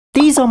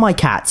these are my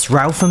cats,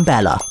 Ralph and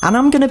Bella, and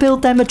I'm gonna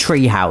build them a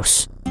tree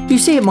house. You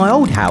see, at my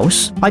old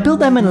house, I built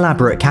them an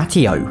elaborate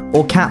catio,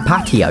 or cat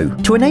patio,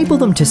 to enable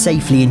them to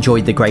safely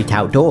enjoy the great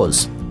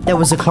outdoors. There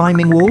was a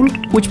climbing wall,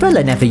 which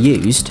Bella never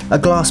used, a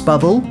glass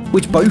bubble,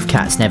 which both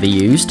cats never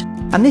used,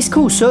 and this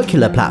cool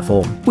circular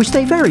platform, which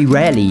they very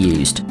rarely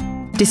used.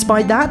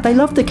 Despite that, they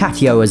loved the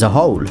catio as a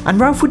whole,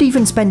 and Ralph would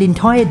even spend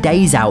entire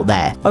days out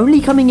there,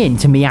 only coming in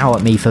to meow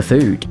at me for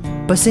food.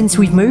 But since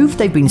we've moved,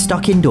 they've been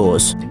stuck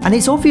indoors, and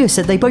it's obvious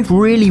that they both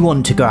really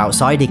want to go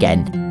outside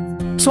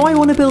again. So I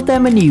want to build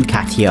them a new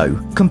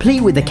catio,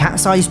 complete with a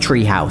cat-sized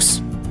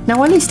treehouse.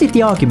 Now I listed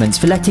the arguments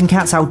for letting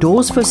cats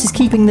outdoors versus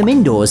keeping them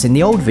indoors in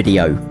the old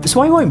video,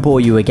 so I won't bore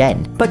you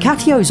again, but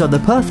catios are the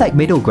perfect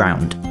middle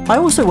ground. I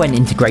also went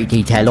into great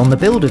detail on the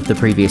build of the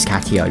previous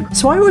catio,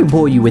 so I won't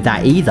bore you with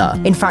that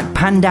either. In fact,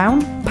 pan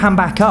down, pan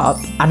back up,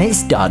 and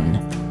it's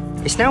done.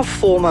 It's now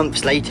 4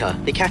 months later.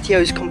 The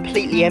catio is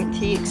completely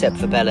empty except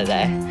for Bella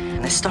there,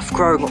 and there's stuff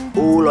growing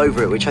all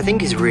over it, which I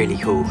think is really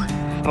cool.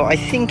 But I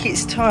think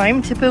it's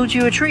time to build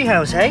you a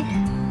treehouse, eh?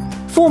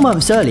 4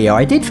 months earlier,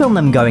 I did film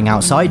them going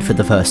outside for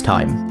the first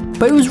time,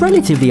 but it was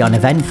relatively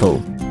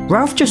uneventful.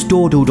 Ralph just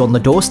dawdled on the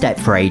doorstep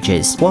for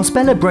ages, whilst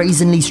Bella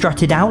brazenly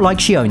strutted out like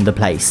she owned the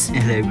place.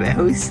 Hello,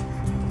 Bells.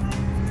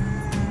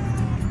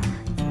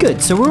 Good,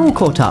 so we're all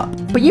caught up,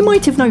 but you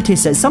might have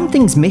noticed that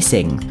something's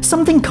missing.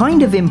 Something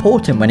kind of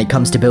important when it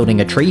comes to building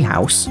a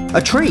treehouse.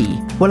 A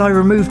tree. Well, I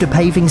removed a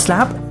paving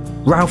slab,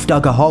 Ralph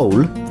dug a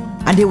hole,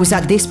 and it was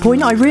at this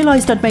point I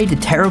realised I'd made a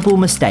terrible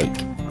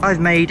mistake. I've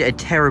made a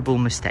terrible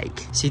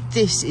mistake. See,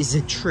 this is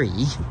a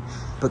tree,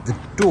 but the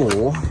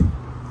door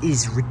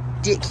is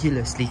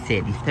ridiculously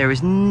thin. There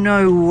is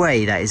no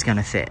way that is going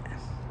to fit.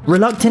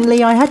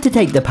 Reluctantly, I had to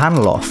take the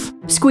panel off,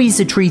 squeeze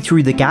the tree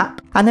through the gap,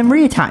 and then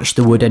reattach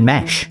the wooden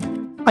mesh.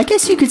 I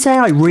guess you could say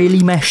I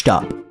really meshed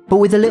up, but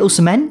with a little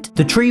cement,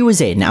 the tree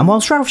was in, and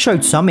whilst Ralph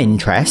showed some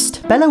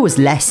interest, Bella was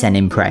less than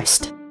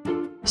impressed.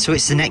 So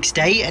it's the next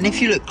day, and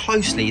if you look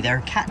closely, there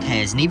are cat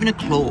hairs and even a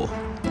claw.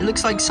 It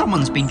looks like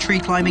someone's been tree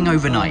climbing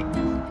overnight.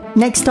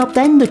 Next up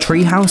then, the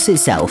treehouse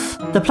itself.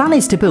 The plan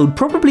is to build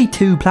probably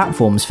 2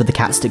 platforms for the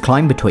cats to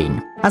climb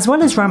between, as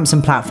well as ramps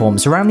and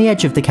platforms around the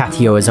edge of the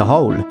catio as a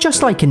whole,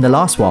 just like in the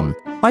last one.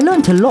 I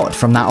learnt a lot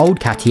from that old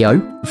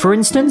catio. For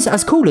instance,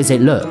 as cool as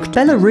it looked,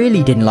 Bella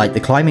really didn't like the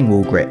climbing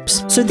wall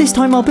grips, so this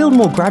time I'll build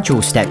more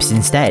gradual steps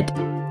instead.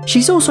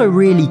 She's also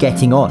really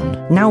getting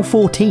on, now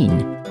 14.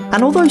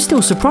 And although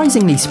still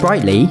surprisingly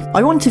sprightly,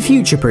 I want to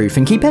future-proof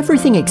and keep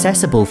everything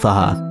accessible for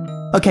her.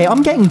 Okay,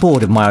 I'm getting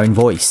bored of my own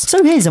voice,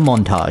 so here's a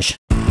montage.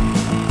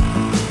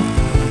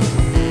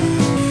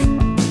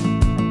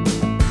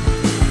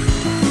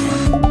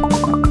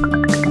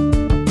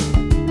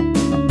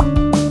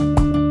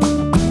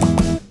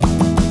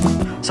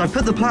 So I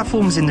put the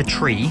platforms in the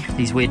tree,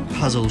 these weird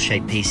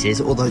puzzle-shaped pieces,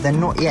 although they're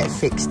not yet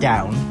fixed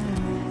down.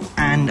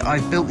 And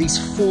I've built these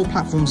 4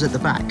 platforms at the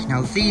back.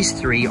 Now these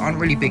 3 aren't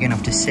really big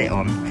enough to sit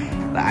on,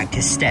 but act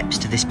as steps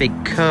to this big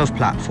curved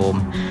platform,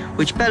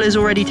 which Bella's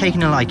already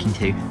taken a liking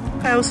to.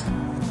 Bells.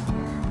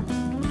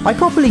 I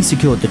properly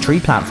secured the tree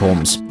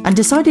platforms, and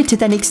decided to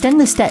then extend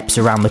the steps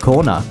around the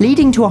corner,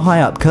 leading to a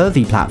high up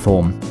curvy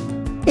platform.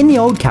 In the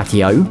old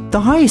catio, the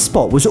highest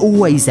spot was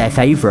always their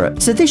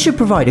favourite, so this should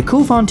provide a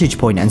cool vantage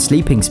point and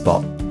sleeping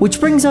spot. Which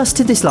brings us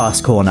to this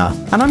last corner,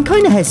 and I'm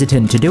kinda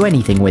hesitant to do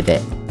anything with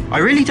it. I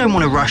really don't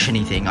want to rush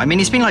anything. I mean,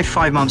 it's been like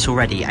 5 months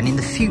already, and in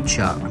the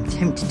future, I'm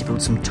tempted to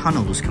build some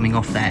tunnels coming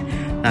off there.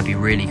 That'd be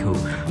really cool.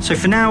 So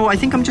for now, I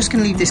think I'm just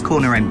going to leave this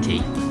corner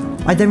empty.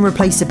 I then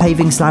replaced the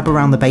paving slab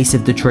around the base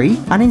of the tree,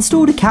 and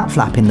installed a cat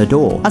flap in the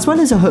door, as well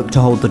as a hook to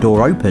hold the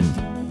door open.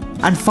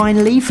 And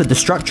finally, for the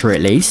structure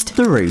at least,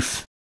 the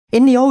roof.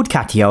 In the old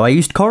catio, I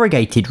used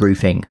corrugated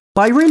roofing,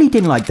 but I really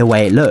didn't like the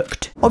way it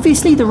looked.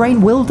 Obviously, the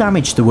rain will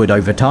damage the wood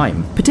over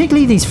time,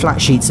 particularly these flat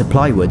sheets of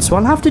plywood, so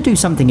I'll have to do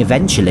something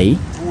eventually.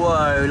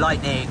 Whoa,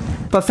 lightning.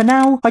 But for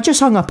now, I just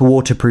hung up a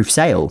waterproof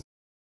sail.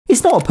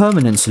 It's not a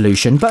permanent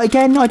solution, but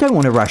again, I don't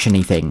want to rush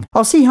anything.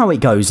 I'll see how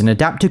it goes and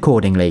adapt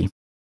accordingly.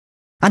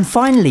 And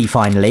finally,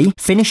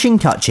 finishing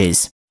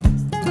touches.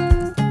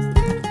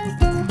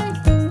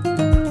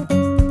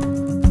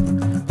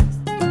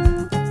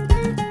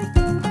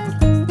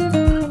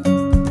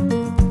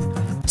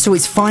 So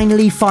it's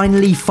finally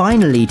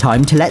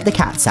time to let the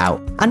cats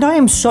out, and I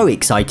am so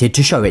excited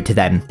to show it to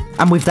them.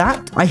 And with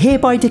that, I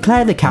hereby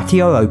declare the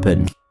catio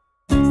open.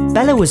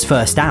 Bella was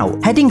first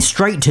out, heading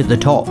straight to the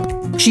top.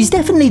 She's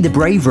definitely the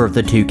braver of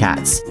the 2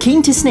 cats,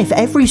 keen to sniff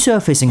every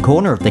surface and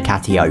corner of the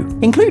catio,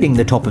 including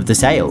the top of the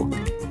sail.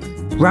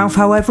 Ralph,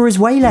 however, is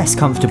way less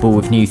comfortable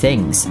with new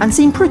things, and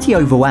seemed pretty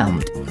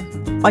overwhelmed.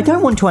 I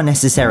don't want to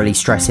unnecessarily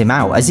stress him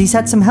out as he's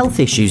had some health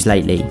issues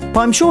lately,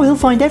 but I'm sure he'll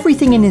find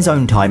everything in his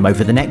own time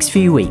over the next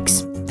few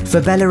weeks.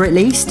 For Bella at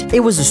least,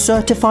 it was a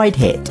certified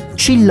hit.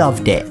 She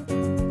loved it.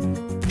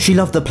 She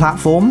loved the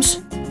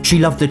platforms, she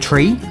loved the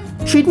tree,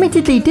 she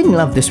admittedly didn't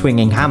love the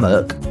swinging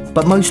hammock,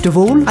 but most of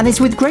all, and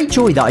it's with great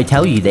joy that I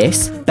tell you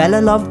this,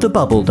 Bella loved the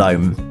bubble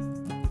dome.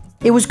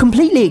 It was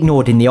completely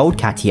ignored in the old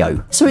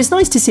catio, so it's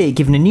nice to see it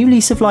given a new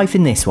lease of life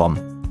in this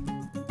one.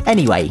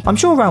 Anyway, I'm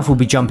sure Ralph will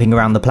be jumping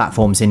around the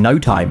platforms in no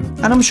time,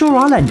 and I'm sure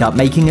I'll end up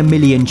making a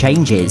million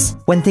changes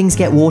when things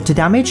get water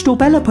damaged or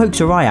Bella pokes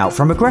her eye out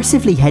from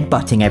aggressively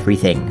headbutting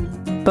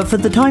everything. But for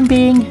the time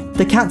being,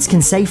 the cats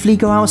can safely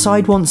go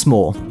outside once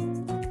more.